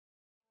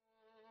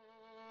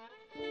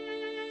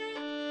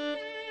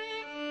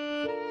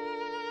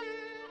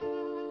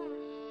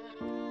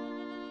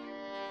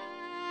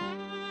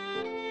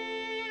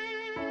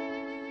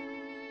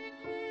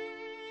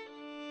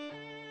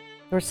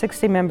There were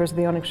 60 members of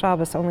the Oneg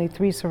Shabbos, only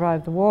 3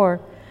 survived the war.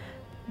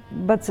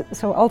 But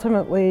so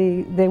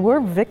ultimately, they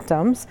were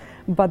victims,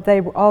 but they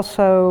were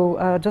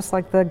also, just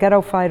like the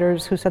ghetto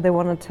fighters who said they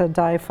wanted to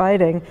die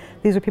fighting,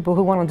 these are people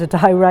who wanted to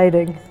die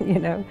writing, you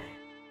know.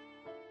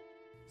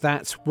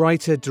 That's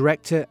writer,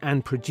 director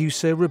and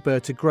producer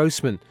Roberta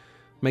Grossman,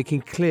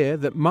 making clear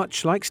that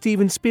much like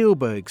Steven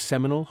Spielberg's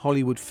seminal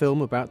Hollywood film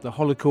about the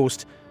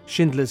Holocaust,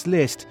 Schindler's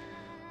List,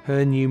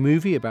 her new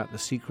movie about the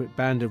secret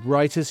band of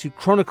writers who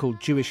chronicled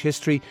Jewish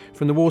history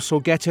from the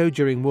Warsaw Ghetto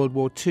during World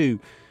War II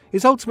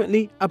is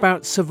ultimately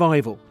about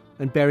survival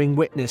and bearing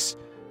witness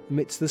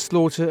amidst the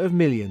slaughter of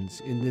millions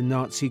in the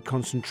Nazi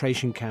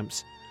concentration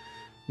camps.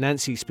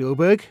 Nancy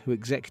Spielberg, who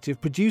executive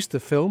produced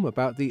the film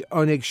about the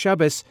Oneg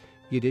Shabbos,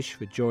 Yiddish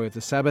for Joy of the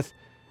Sabbath,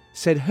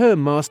 said her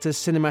master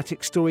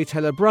cinematic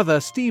storyteller brother,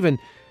 Steven,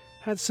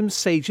 had some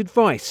sage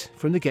advice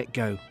from the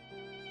get-go.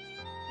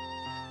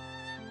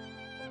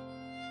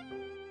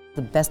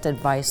 The best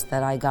advice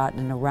that I got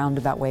in a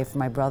roundabout way from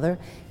my brother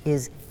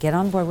is get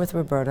on board with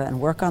Roberta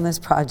and work on this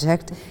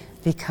project,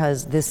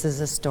 because this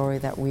is a story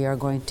that we are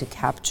going to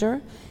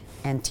capture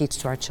and teach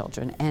to our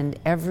children. And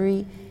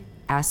every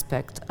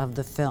aspect of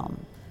the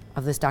film,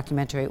 of this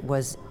documentary,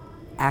 was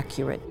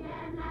accurate.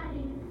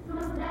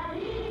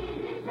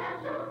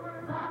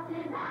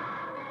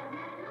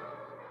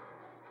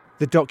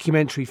 The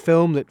documentary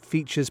film, that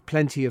features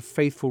plenty of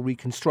faithful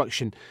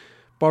reconstruction,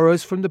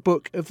 borrows from the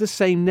book of the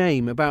same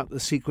name about the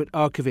secret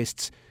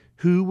archivists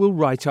who will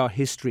write our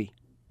history.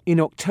 In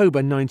October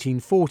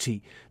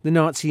 1940, the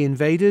Nazi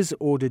invaders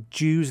ordered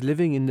Jews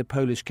living in the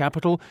Polish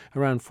capital,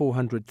 around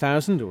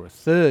 400,000 or a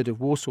third of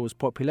Warsaw's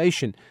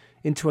population,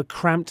 into a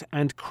cramped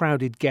and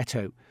crowded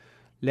ghetto.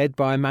 Led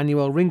by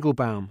Emanuel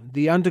Ringelbaum,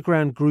 the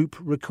underground group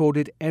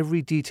recorded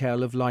every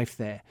detail of life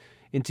there,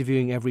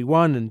 interviewing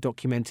everyone and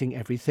documenting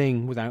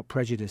everything without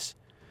prejudice.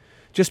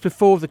 Just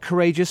before the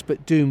courageous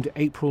but doomed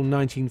April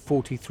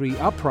 1943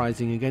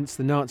 uprising against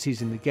the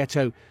Nazis in the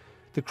ghetto,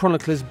 the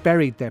chroniclers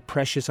buried their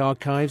precious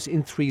archives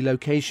in 3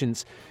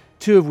 locations,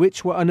 2 of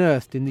which were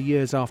unearthed in the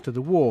years after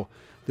the war,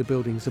 the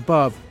buildings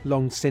above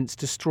long since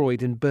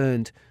destroyed and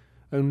burned.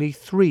 Only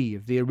 3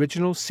 of the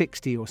original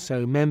 60 or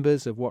so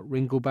members of what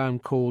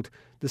Ringelbaum called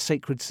the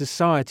Sacred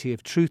Society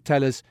of Truth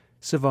Tellers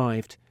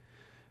survived.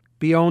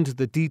 Beyond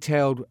the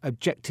detailed,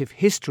 objective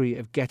history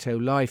of ghetto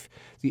life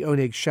the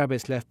Oneg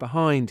Shabbos left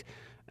behind,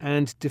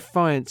 and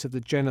defiance of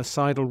the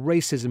genocidal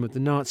racism of the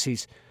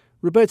Nazis,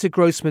 Roberta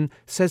Grossman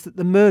says that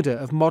the murder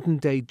of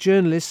modern-day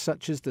journalists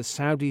such as the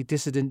Saudi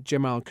dissident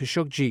Jamal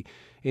Khashoggi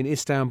in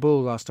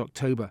Istanbul last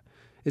October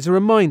is a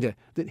reminder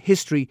that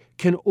history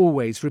can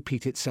always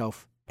repeat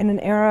itself. In an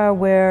era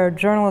where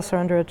journalists are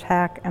under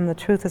attack and the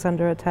truth is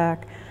under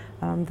attack,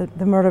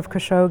 the murder of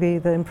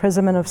Khashoggi, the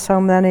imprisonment of so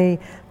many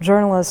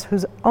journalists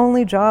whose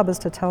only job is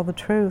to tell the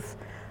truth,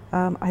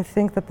 I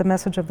think that the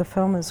message of the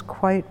film is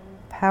quite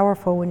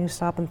powerful when you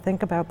stop and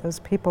think about those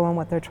people and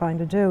what they're trying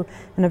to do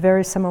in a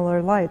very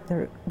similar light.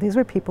 These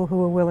were people who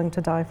were willing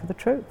to die for the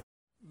truth.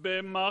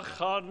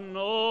 במחנות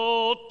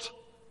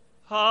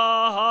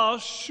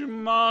ההשמדה,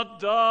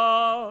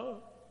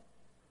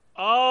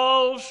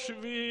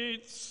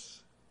 אושוויץ,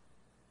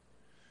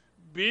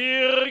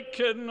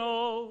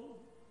 בירקנאו,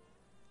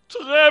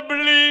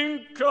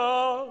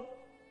 Treblinka.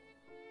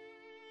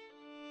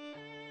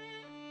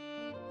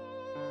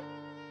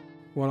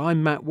 Well,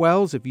 I'm Matt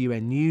Wells of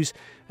UN News,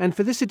 and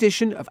for this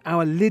edition of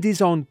our Lid Is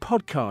On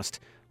podcast,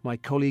 my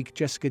colleague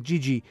Jessica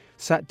Gigi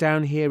sat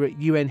down here at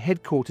UN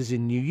headquarters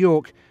in New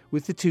York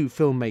with the 2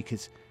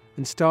 filmmakers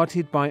and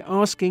started by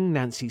asking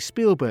Nancy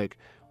Spielberg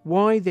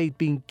why they'd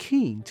been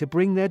keen to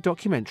bring their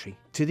documentary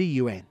to the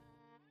UN.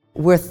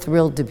 We're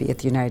thrilled to be at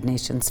the United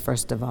Nations,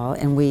 first of all,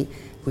 and we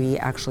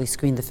actually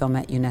screened the film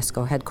at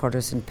UNESCO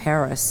headquarters in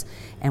Paris,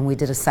 and we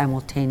did a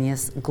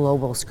simultaneous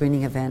global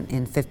screening event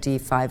in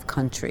 55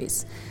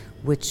 countries,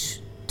 which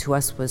to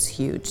us was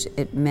huge.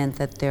 It meant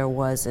that there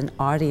was an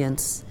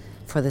audience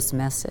for this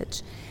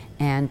message,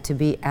 and to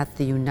be at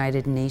the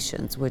United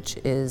Nations, which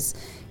is,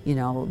 you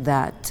know,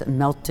 that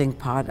melting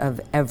pot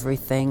of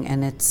everything,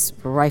 and it's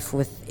rife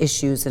with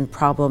issues and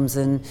problems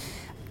and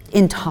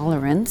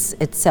intolerance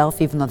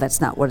itself, even though that's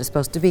not what it's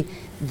supposed to be.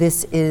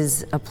 This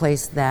is a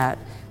place that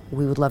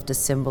we would love to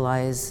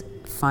symbolize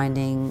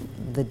finding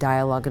the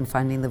dialogue and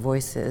finding the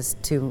voices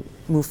to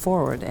move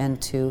forward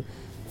and to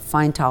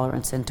find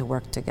tolerance and to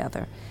work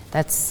together.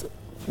 That's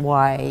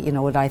why, you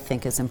know, what I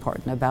think is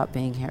important about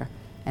being here.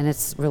 And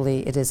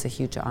it is a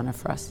huge honor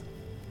for us.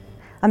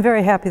 I'm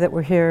very happy that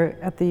we're here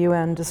at the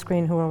UN to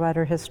screen Who Will Write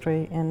Our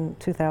History in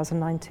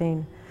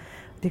 2019.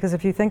 Because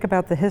if you think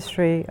about the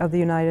history of the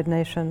United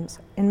Nations,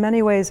 in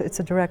many ways it's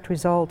a direct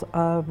result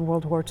of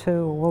World War II,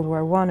 World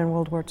War I and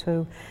World War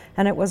II.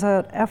 And it was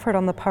an effort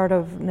on the part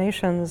of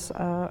nations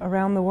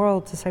around the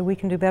world to say we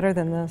can do better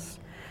than this.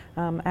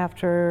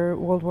 After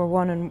World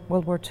War I and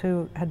World War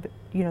II had,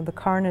 you know, the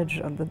carnage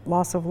of the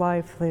loss of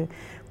life, the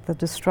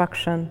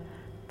destruction,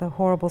 the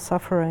horrible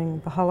suffering,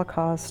 the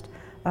Holocaust.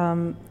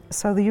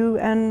 So the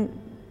UN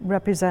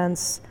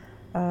represents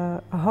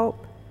a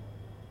hope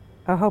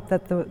a hope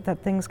that that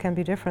things can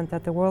be different,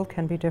 that the world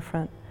can be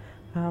different.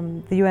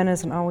 The UN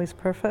isn't always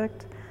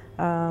perfect,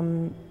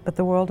 but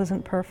the world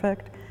isn't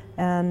perfect.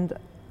 And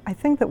I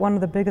think that one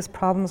of the biggest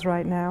problems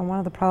right now, one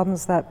of the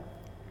problems that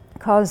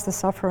caused the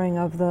suffering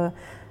of the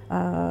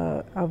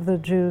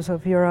Jews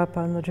of Europe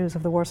and the Jews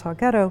of the Warsaw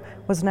Ghetto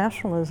was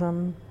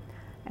nationalism.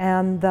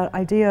 And that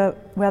idea,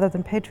 rather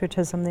than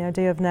patriotism, the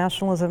idea of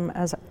nationalism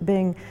as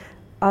being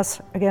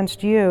us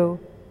against you,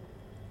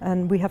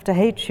 and we have to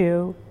hate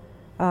you,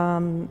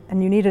 and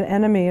you need an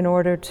enemy in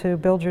order to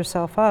build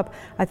yourself up.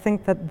 I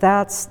think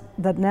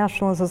that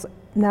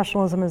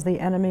nationalism is the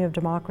enemy of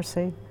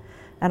democracy.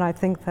 And I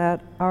think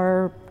that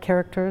our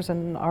characters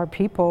and our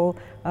people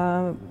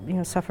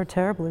suffer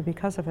terribly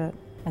because of it.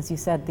 As you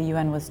said, the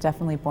UN was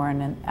definitely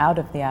born out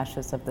of the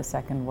ashes of the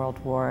Second World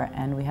War,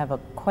 and we have a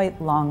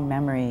quite long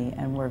memory,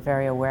 and we're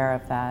very aware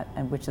of that,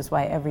 and which is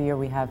why every year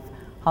we have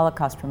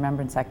Holocaust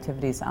remembrance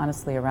activities,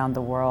 honestly, around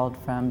the world,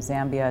 from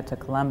Zambia to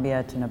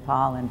Colombia to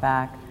Nepal and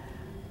back.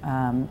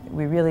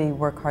 We really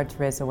work hard to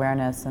raise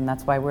awareness, and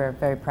that's why we're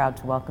very proud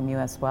to welcome you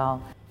as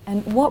well.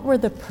 And what were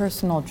the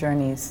personal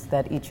journeys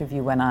that each of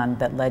you went on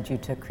that led you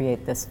to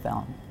create this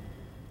film?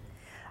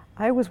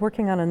 I was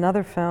working on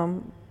another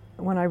film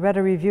when I read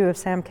a review of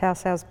Sam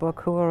Kassow's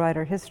book, Who Will Write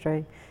Our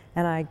History,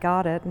 and I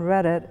got it and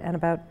read it, and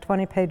about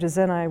 20 pages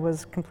in I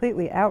was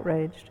completely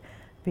outraged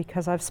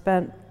because I've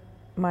spent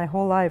my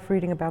whole life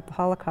reading about the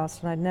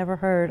Holocaust and I'd never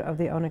heard of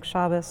the Onyx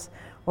Shabbos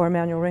or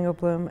Emanuel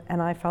Ringelblum,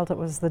 and I felt it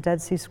was the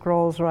Dead Sea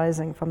Scrolls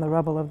rising from the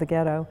rubble of the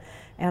ghetto.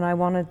 And I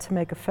wanted to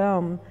make a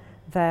film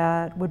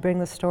that would bring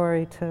the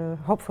story to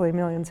hopefully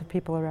millions of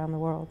people around the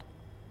world.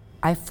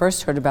 I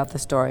first heard about the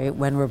story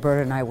when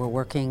Roberta and I were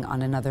working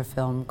on another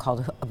film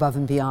called Above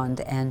and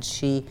Beyond, and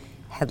she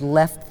had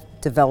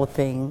left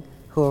developing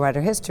Who Will Write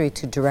Our History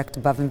to direct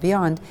Above and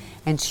Beyond,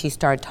 and she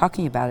started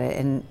talking about it,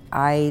 and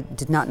I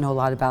did not know a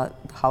lot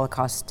about the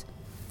Holocaust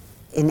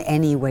in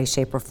any way,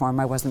 shape, or form.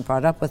 I wasn't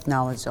brought up with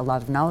a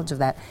lot of knowledge of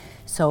that.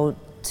 So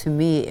to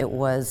me, it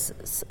was,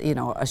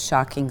 a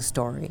shocking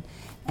story.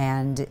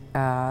 And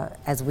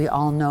as we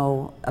all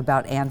know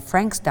about Anne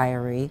Frank's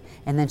diary,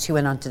 and then she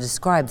went on to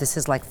describe, this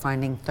is like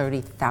finding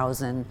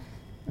 30,000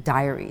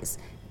 diaries,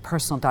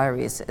 personal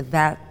diaries.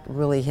 That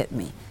really hit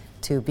me,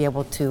 to be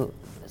able to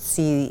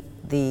see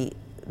the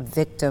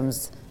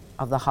victims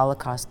of the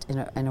Holocaust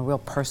in a real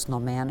personal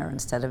manner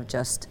instead of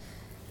just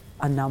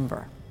a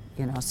number.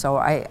 So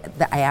I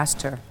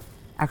asked her,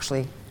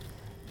 actually,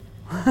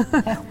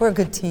 we're a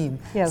good team.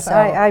 Yes, so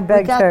I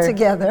begged her. We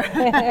got together.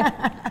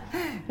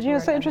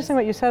 It's so interesting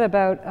what you said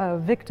about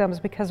victims,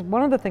 because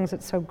one of the things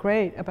that's so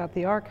great about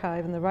the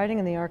archive and the writing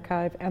in the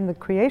archive and the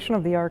creation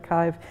of the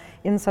archive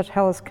in such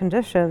hellish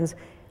conditions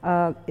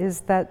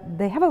is that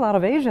they have a lot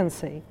of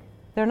agency.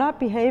 They're not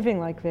behaving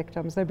like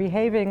victims, they're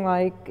behaving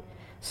like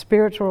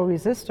spiritual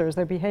resistors.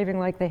 They're behaving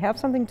like they have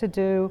something to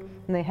do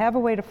and they have a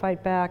way to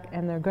fight back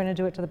and they're going to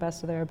do it to the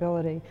best of their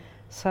ability.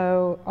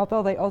 So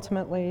although they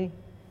ultimately,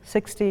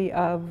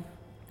 there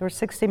were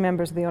 60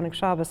 members of the Onyx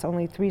Shabbos,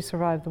 only 3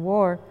 survived the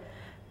war.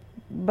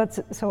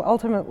 But so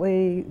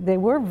ultimately they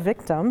were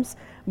victims,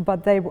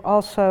 but they were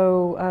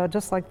also,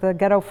 just like the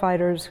ghetto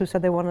fighters who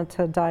said they wanted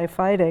to die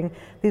fighting,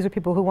 these are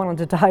people who wanted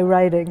to die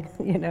writing,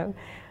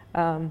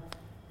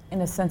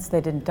 In a sense,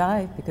 they didn't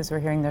die because we're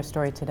hearing their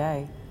story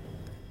today.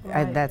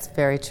 Right. That's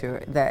very true.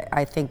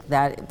 I think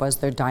that was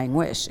their dying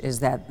wish, is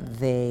that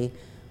they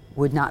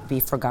would not be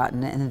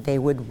forgotten and they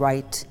would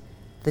write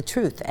the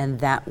truth, and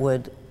that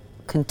would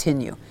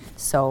continue.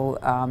 So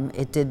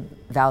it did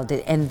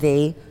validate, and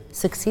they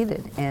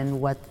succeeded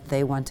in what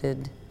they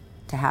wanted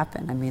to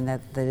happen. I mean,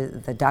 that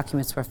the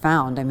documents were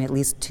found. I mean, at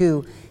least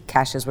 2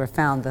 caches were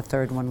found. The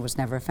third one was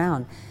never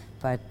found.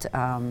 But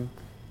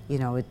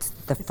it's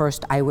the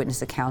first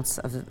eyewitness accounts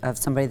of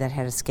somebody that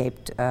had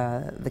escaped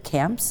the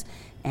camps,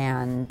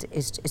 and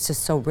it's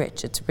just so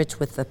rich. It's rich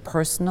with the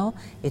personal,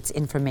 it's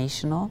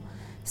informational.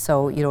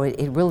 So,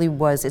 it really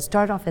was, it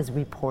started off as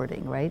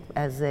reporting, right?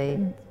 At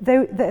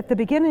the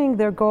beginning,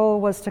 their goal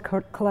was to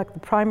collect the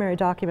primary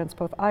documents,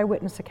 both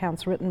eyewitness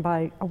accounts written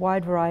by a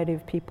wide variety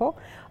of people,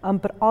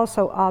 but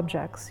also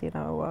objects,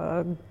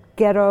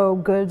 ghetto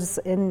goods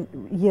in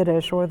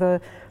Yiddish, or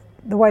the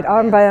white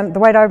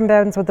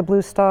armbands with the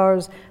blue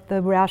stars,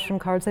 the ration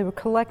cards. They were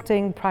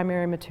collecting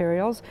primary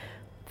materials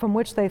from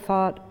which they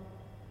thought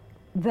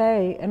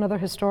they and other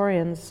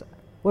historians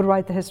would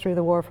write the history of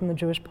the war from the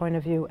Jewish point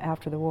of view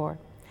after the war.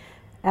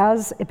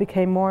 As it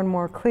became more and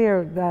more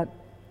clear that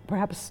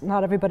perhaps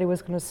not everybody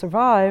was going to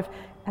survive,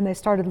 and they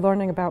started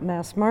learning about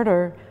mass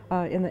murder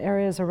in the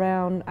areas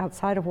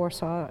outside of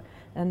Warsaw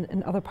and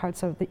in other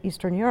parts of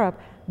Eastern Europe,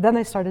 then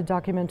they started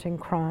documenting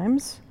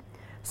crimes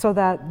so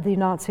that the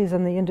Nazis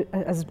and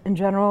in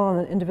general,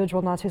 and the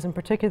individual Nazis in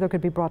particular,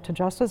 could be brought to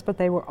justice, but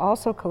they were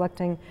also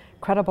collecting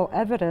credible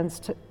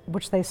evidence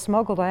which they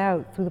smuggled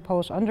out through the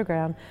Polish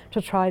underground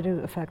to try to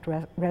effect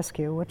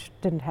rescue, which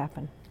didn't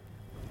happen.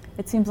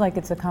 It seems like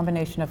it's a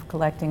combination of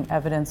collecting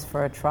evidence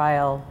for a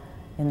trial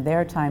in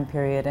their time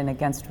period and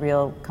against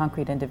real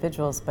concrete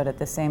individuals, but at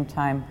the same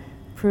time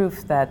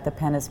proof that the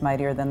pen is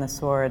mightier than the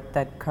sword,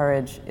 that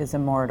courage is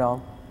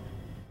immortal?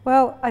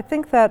 Well, I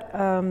think that,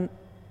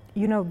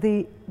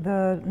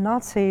 the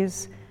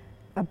Nazis,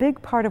 a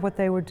big part of what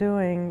they were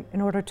doing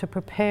in order to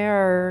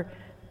prepare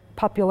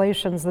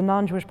populations, the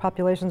non-Jewish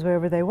populations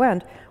wherever they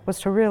went, was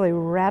to really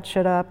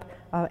ratchet up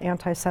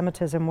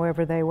anti-Semitism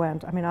wherever they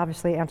went. I mean,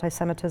 obviously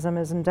anti-Semitism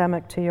is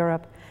endemic to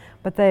Europe,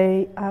 but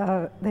they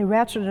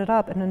ratcheted it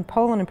up, and in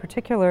Poland in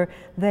particular,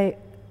 they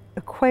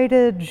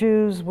equated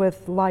Jews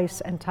with lice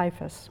and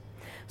typhus.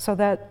 So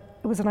that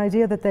it was an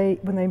idea that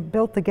when they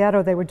built the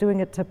ghetto, they were doing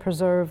it to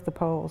preserve the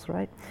Poles,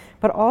 right?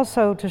 But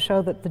also to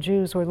show that the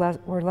Jews were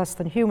less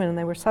than human and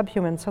they were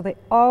subhuman. So they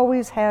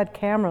always had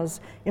cameras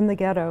in the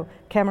ghetto,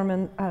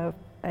 cameramen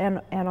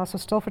and also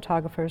still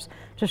photographers,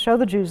 to show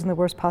the Jews in the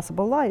worst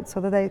possible light so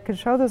that they could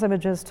show those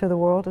images to the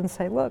world and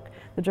say, look,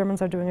 the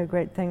Germans are doing a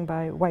great thing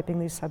by wiping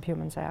these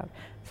subhumans out.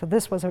 So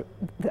this was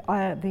the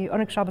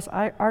Onyx Shabbos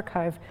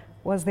archive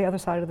was the other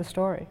side of the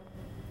story.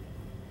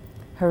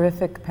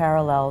 Horrific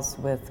parallels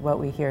with what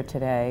we hear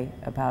today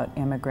about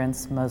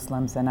immigrants,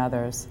 Muslims, and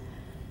others.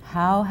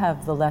 How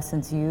have the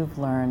lessons you've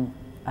learned,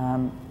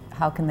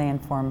 how can they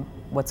inform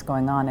what's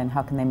going on and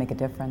how can they make a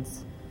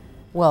difference?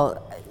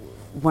 Well,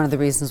 one of the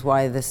reasons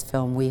why this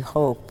film, we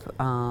hope,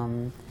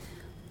 why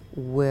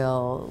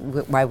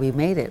we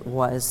made it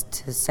was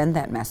to send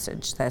that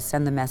message,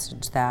 send the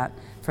message that,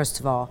 first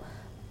of all,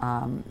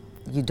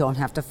 you don't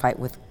have to fight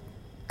with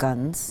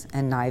guns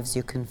and knives,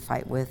 you can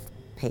fight with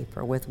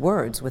paper, with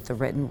words, with the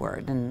written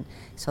word, and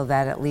so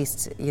that at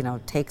least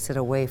takes it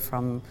away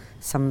from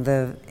some of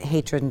the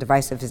hatred and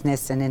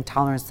divisiveness and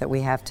intolerance that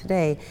we have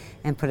today,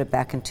 and put it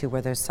back into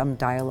where there's some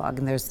dialogue.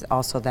 And there's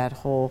also that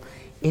whole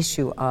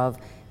issue of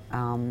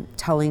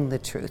telling the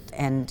truth.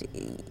 And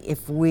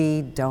if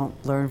we don't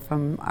learn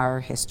from our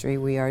history,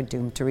 we are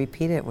doomed to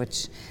repeat it,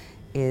 which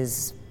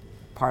is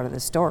part of the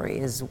story.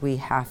 Is we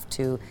have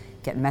to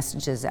get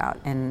messages out.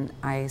 And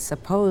I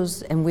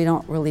suppose, and we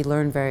don't really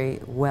learn very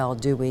well,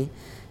 do we?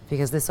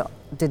 Because this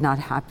did not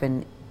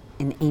happen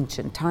in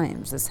ancient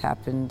times. This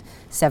happened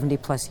 70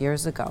 plus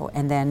years ago.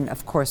 And then,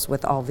 of course,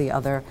 with all the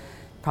other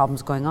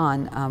problems going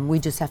on, we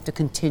just have to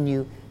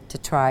continue to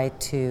try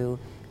to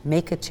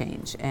make a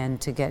change and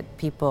to get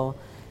people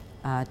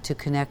to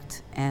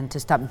connect and to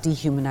stop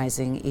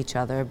dehumanizing each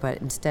other, but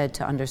instead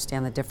to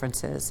understand the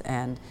differences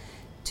and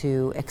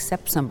to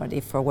accept somebody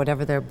for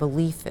whatever their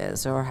belief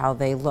is or how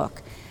they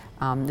look.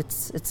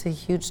 It's a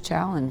huge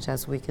challenge,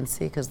 as we can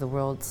see, because the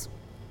world's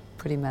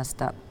pretty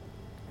messed up.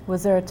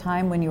 Was there a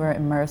time when you were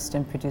immersed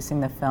in producing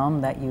the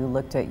film that you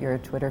looked at your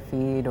Twitter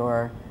feed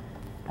or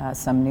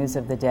some news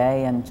of the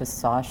day and just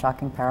saw a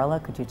shocking parallel?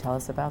 Could you tell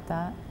us about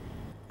that?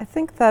 I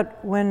think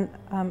that when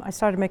I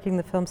started making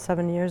the film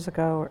 7 years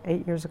ago or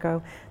 8 years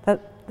ago,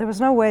 that there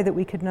was no way that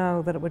we could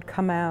know that it would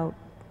come out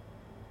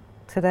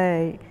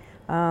today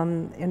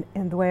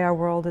in the way our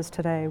world is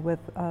today, with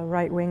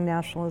right-wing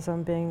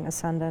nationalism being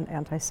ascendant,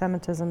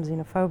 anti-Semitism,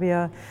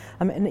 xenophobia,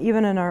 and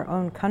even in our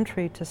own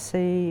country to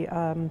see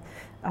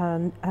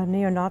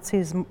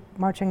neo-Nazis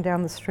marching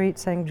down the street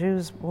saying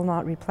Jews will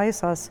not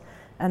replace us,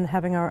 and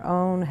having our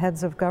own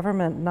heads of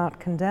government not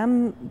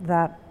condemn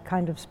that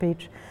kind of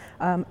speech.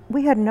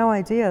 We had no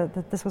idea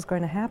that this was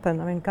going to happen.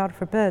 I mean, God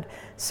forbid.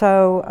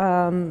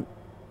 So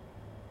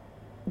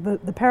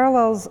the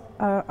parallels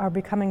are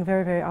becoming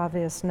very, very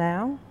obvious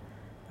now.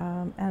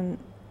 And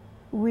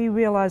we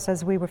realized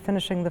as we were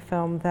finishing the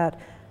film that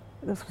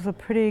this was a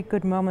pretty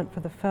good moment for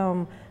the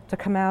film to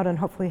come out and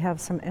hopefully have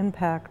some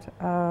impact.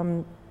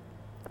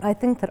 I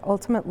think that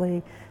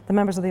ultimately the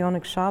members of the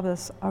Onyx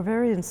Shabbos are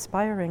very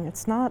inspiring.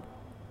 It's not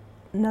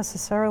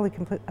necessarily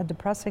a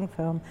depressing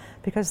film,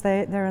 because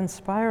they're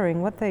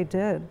inspiring. What they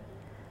did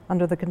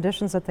under the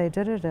conditions that they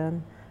did it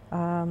in,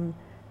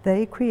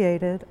 they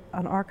created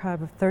an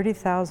archive of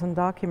 30,000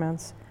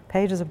 documents,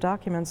 pages of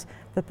documents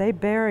that they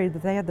buried,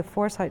 that they had the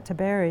foresight to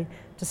bury,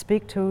 to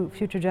speak to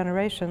future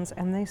generations,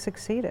 and they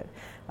succeeded.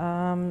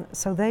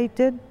 So they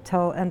did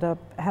end up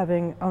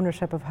having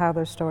ownership of how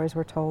their stories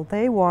were told.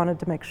 They wanted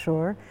to make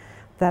sure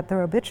that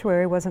their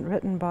obituary wasn't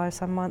written by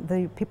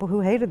the people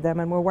who hated them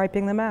and were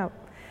wiping them out.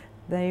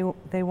 They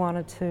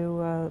wanted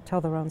to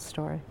tell their own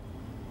story.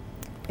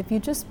 If you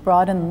just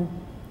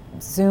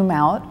zoom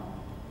out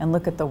and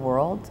look at the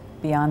world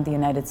beyond the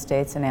United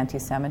States and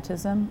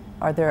anti-Semitism,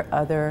 are there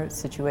other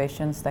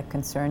situations that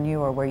concern you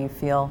or where you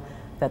feel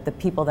that the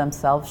people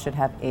themselves should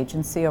have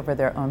agency over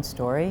their own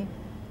story?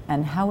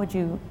 And how would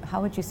you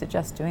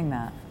suggest doing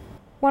that?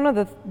 One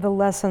of the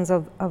lessons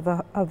of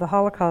the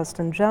Holocaust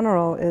in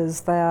general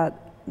is that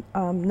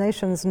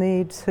nations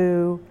need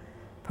to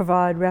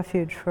provide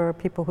refuge for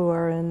people who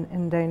are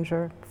in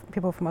danger,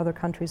 people from other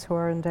countries who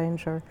are in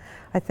danger.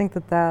 I think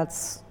that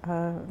that's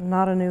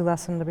not a new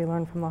lesson to be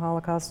learned from the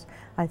Holocaust.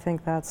 I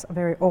think that's a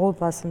very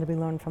old lesson to be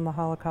learned from the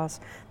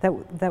Holocaust,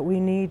 that we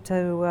need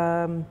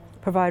to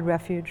provide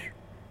refuge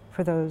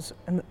for those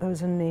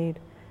in need.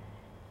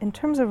 In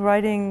terms of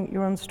writing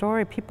your own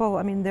story,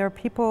 there are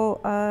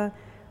people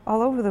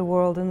all over the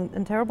world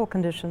in terrible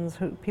conditions,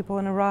 people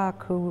in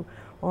Iraq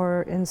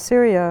or in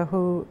Syria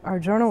who are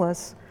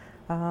journalists,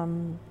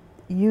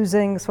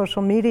 using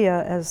social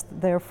media as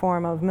their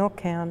form of milk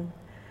can,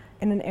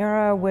 in an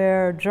era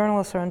where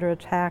journalists are under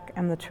attack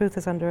and the truth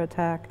is under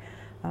attack.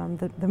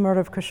 The murder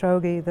of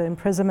Khashoggi, the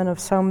imprisonment of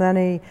so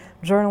many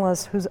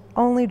journalists whose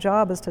only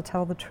job is to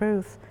tell the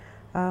truth.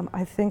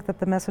 I think that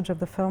the message of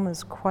the film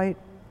is quite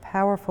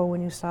powerful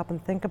when you stop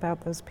and think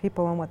about those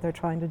people and what they're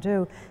trying to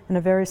do in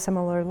a very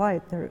similar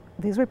light.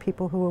 These were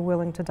people who were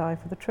willing to die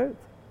for the truth.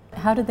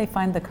 How did they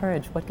find the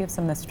courage? What gives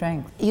them the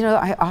strength? You know,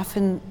 I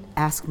often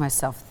ask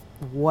myself,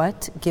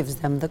 what gives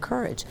them the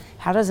courage?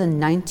 How does a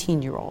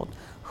 19-year-old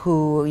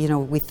who, you know,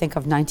 we think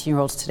of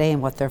 19-year-olds today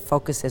and what their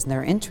focus is and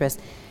their interest,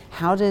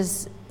 how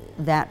does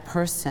that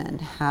person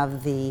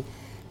have the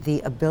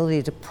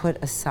ability to put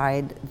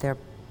aside their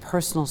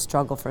personal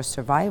struggle for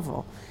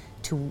survival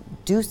to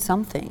do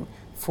something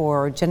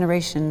for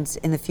generations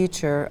in the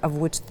future of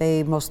which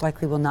they most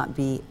likely will not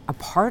be a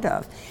part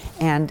of?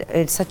 And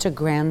it's such a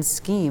grand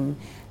scheme.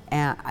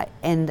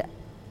 And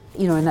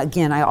you know, and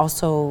again, I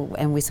also,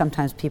 and we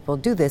sometimes people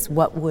do this,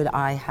 what would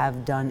I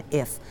have done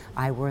if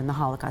I were in the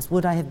Holocaust?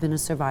 Would I have been a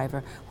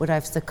survivor? Would I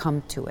have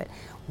succumbed to it?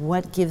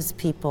 What gives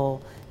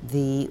people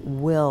the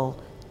will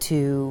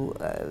to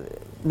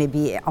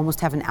maybe almost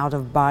have an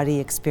out-of-body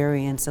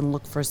experience and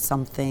look for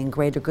something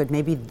greater good?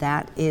 Maybe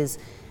that is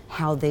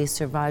how they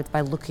survived,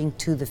 by looking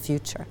to the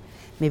future.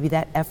 Maybe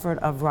that effort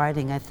of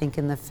writing, I think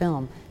in the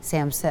film,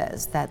 Sam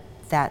says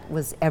that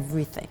was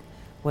everything,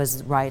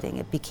 was writing.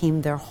 It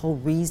became their whole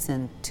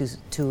reason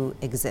to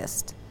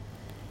exist.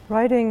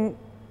 Writing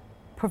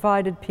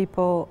provided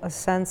people a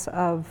sense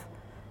of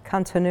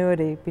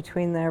continuity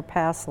between their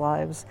past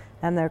lives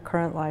and their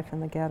current life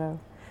in the ghetto.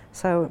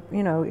 So,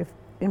 you know, if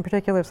in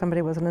particular if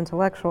somebody was an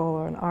intellectual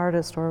or an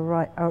artist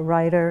or a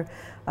writer,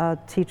 a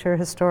teacher,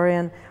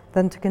 historian,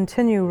 then to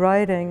continue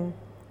writing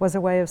was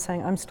a way of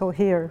saying, I'm still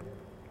here.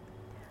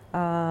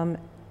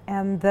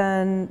 And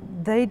then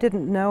they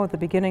didn't know at the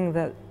beginning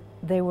that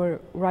they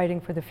were writing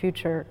for the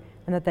future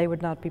and that they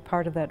would not be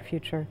part of that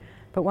future.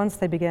 But once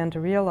they began to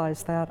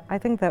realize that, I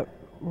think that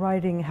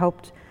writing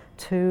helped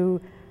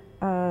to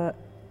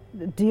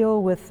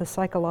deal with the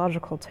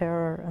psychological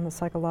terror and the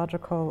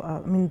psychological,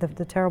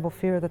 the terrible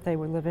fear that they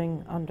were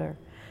living under.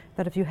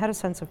 That if you had a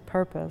sense of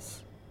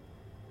purpose,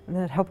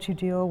 then it helped you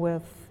deal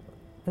with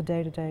the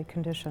day-to-day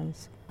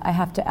conditions. I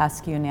have to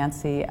ask you,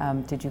 Nancy,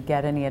 did you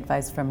get any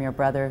advice from your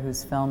brother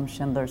whose film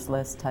Schindler's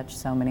List touched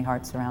so many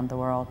hearts around the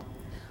world?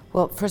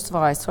 Well, first of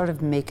all, I sort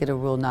of make it a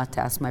rule not to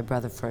ask my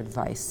brother for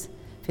advice,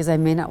 because I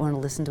may not want to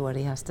listen to what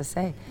he has to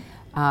say.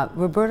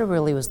 Roberta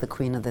really was the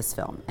queen of this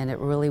film, and it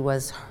really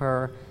was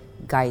her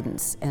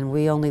guidance, and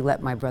we only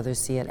let my brother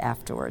see it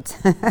afterwards.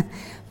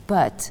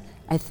 But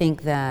I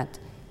think that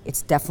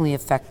it's definitely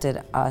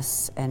affected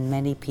us and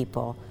many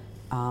people,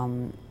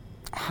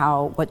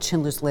 what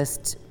Schindler's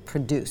List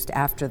produced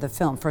after the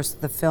film.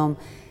 First, the film,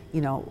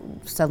 you know,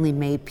 suddenly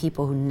made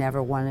people who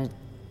never wanted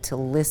to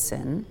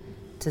listen,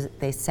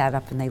 they sat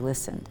up and they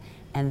listened.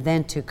 And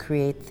then to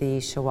create the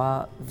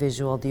Shoah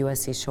Visual, the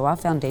USC Shoah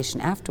Foundation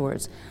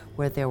afterwards,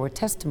 where there were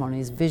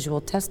testimonies,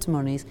 visual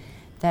testimonies,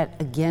 that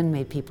again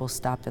made people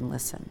stop and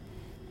listen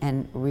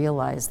and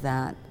realize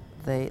that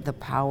the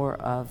power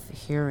of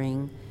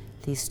hearing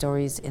these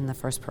stories in the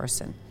first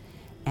person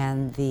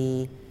and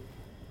the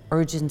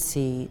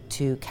urgency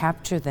to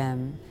capture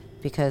them,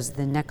 because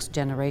the next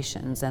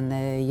generations and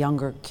the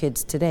younger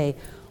kids today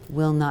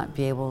will not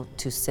be able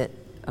to sit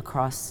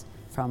across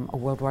from a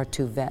World War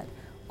II vet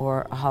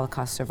or a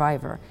Holocaust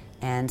survivor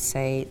and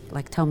say,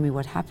 like, tell me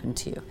what happened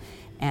to you.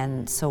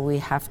 And so we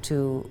have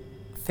to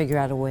figure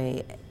out a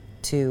way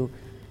to,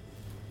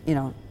 you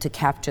know, to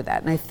capture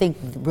that. And I think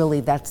really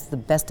that's the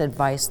best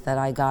advice that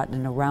I got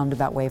in a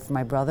roundabout way from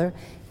my brother,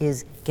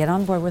 is get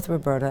on board with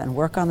Roberta and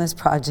work on this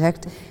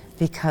project,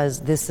 because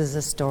this is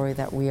a story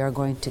that we are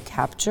going to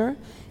capture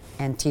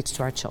and teach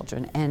to our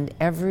children. And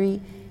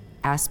every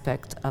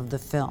aspect of the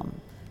film,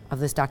 of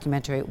this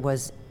documentary,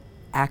 was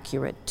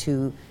accurate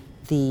to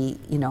the,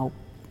 you know,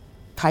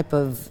 type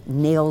of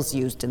nails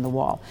used in the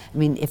wall. I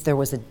mean, if there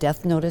was a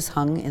death notice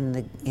hung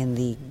in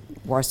the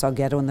Warsaw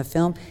Ghetto in the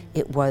film,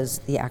 it was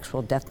the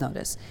actual death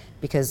notice,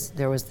 because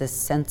there was this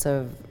sense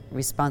of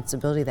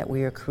responsibility that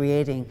we were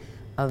creating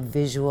a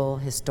visual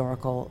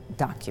historical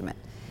document,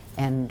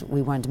 and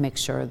we wanted to make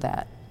sure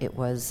that it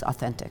was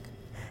authentic.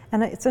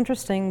 And it's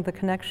interesting, the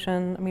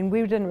connection, I mean, we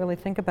didn't really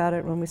think about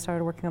it when we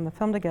started working on the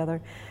film together,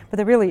 but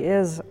there really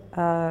is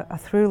a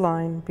through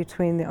line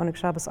between the Onyx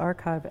Shabbos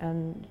Archive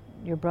and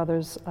your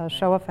brother's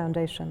Shoah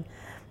Foundation.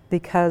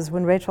 Because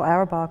when Rachel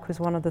Auerbach, who's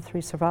one of the 3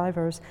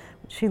 survivors,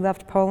 she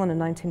left Poland in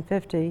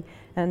 1950,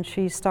 and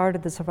she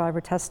started the Survivor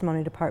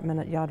Testimony Department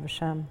at Yad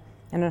Vashem.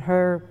 And in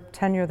her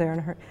tenure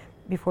there,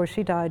 before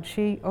she died,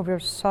 she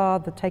oversaw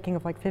the taking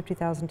of like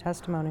 50,000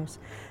 testimonies.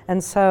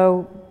 And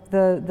so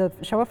the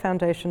Shoah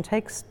Foundation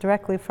takes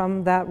directly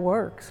from that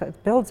work, so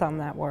it builds on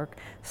that work.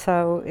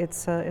 So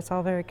it's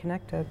all very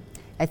connected.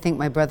 I think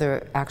my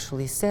brother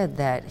actually said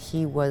that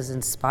he was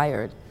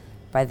inspired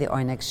by the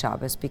Onyx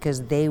Shabbos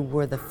because they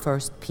were the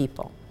first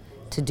people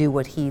to do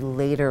what he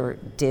later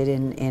did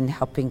in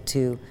helping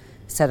to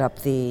set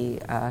up the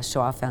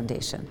Shoah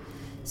Foundation.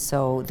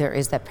 So there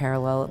is that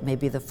parallel.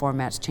 Maybe the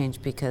format's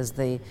changed because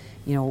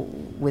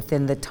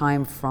within the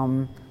time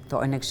from the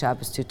Oneg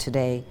Shabbos to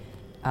today,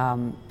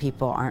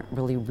 people aren't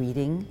really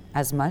reading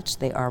as much.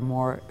 They are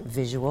more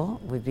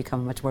visual. We've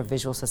become a much more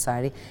visual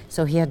society.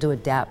 So he had to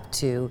adapt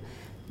to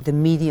the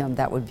medium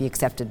that would be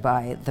accepted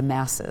by the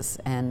masses.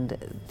 And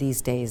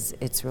these days,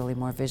 it's really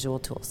more visual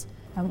tools.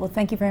 Well,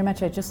 thank you very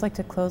much. I'd just like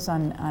to close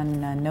on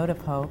a note of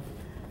hope.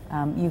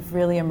 You've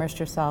really immersed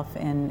yourself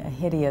in a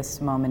hideous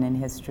moment in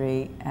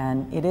history,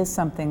 and it is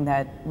something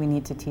that we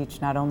need to teach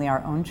not only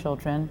our own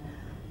children,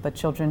 but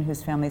children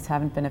whose families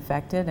haven't been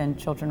affected, and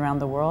children around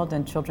the world,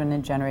 and children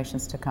in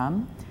generations to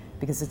come,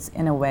 because it's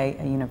in a way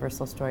a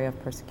universal story of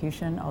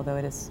persecution, although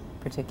it is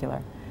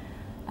particular.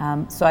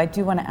 So I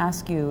do want to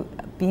ask you,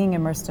 being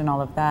immersed in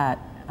all of that,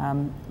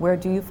 where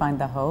do you find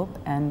the hope,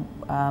 and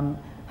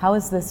how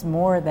is this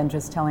more than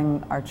just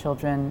telling our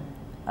children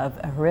of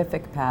a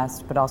horrific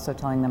past, but also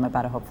telling them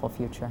about a hopeful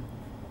future?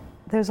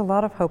 There's a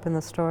lot of hope in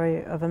the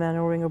story of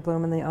Emanuel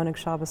Ringelblum in the Oneg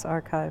Shabbos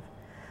archive.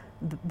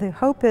 The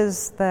hope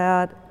is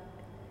that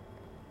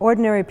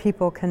ordinary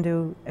people can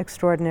do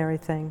extraordinary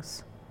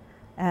things.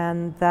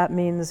 And that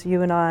means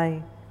you and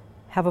I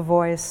have a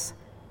voice,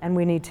 and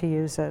we need to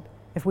use it.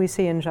 If we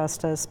see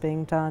injustice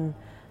being done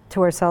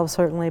to ourselves,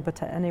 certainly, but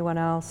to anyone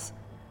else,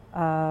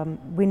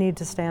 we need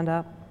to stand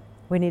up.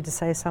 We need to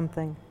say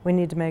something. We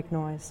need to make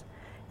noise.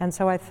 And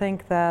so I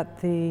think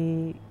that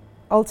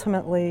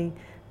ultimately,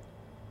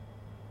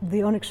 the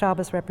Oneg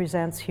Shabbos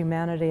represents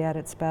humanity at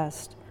its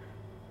best.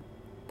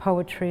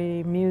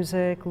 Poetry,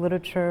 music,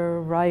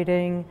 literature,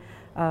 writing,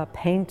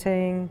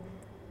 painting,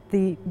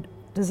 the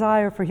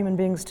desire for human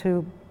beings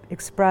to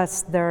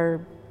express their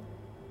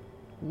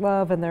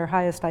love and their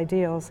highest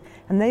ideals.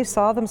 And they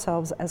saw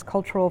themselves as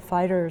cultural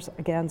fighters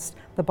against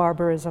the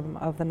barbarism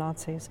of the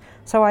Nazis.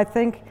 So I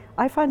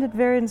find it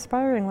very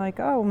inspiring, like,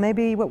 oh,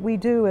 maybe what we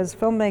do as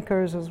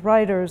filmmakers, as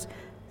writers,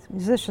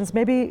 musicians,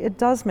 maybe it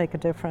does make a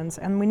difference,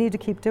 and we need to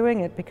keep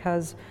doing it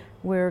because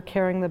we're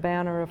carrying the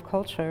banner of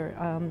culture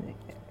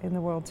in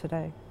the world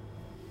today.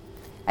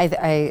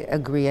 I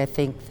agree. I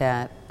think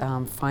that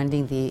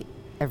finding the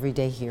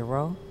everyday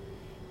hero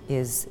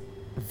is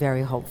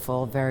very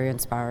hopeful, very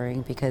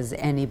inspiring, because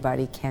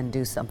anybody can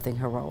do something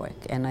heroic.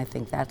 And I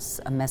think that's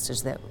a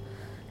message that,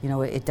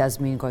 it does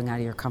mean going out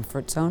of your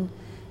comfort zone,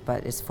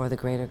 but it's for the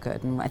greater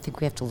good. And I think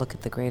we have to look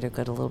at the greater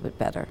good a little bit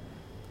better,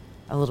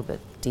 a little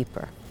bit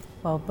deeper.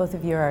 Well, both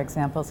of you are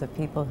examples of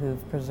people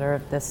who've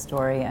preserved this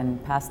story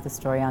and passed the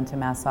story on to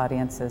mass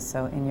audiences.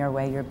 So in your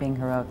way, you're being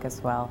heroic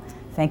as well.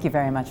 Thank you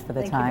very much for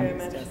the time. Thank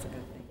you very much, Jessica.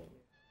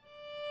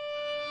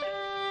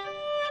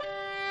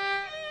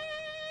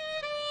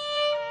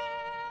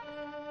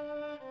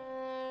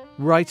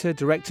 Writer,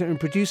 director and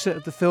producer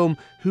of the film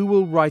Who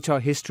Will Write Our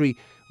History,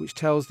 which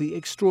tells the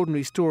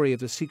extraordinary story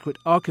of the secret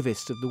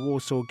archivist of the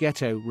Warsaw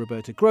Ghetto,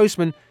 Roberta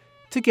Grossman,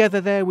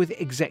 together there with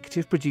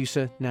executive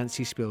producer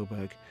Nancy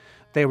Spielberg.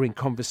 They were in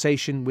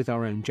conversation with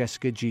our own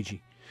Jessica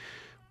Gigi.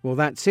 Well,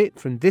 that's it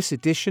from this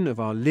edition of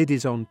our Lid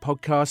Is On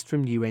podcast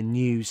from UN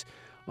News.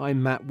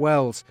 I'm Matt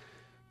Wells.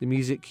 The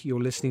music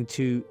you're listening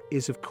to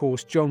is, of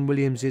course, John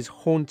Williams'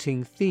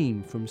 haunting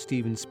theme from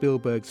Steven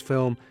Spielberg's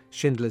film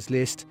Schindler's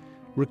List,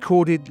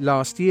 recorded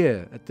last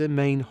year at the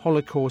main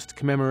Holocaust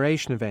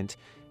commemoration event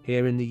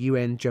here in the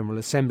UN General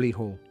Assembly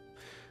Hall.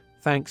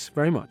 Thanks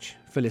very much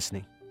for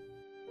listening.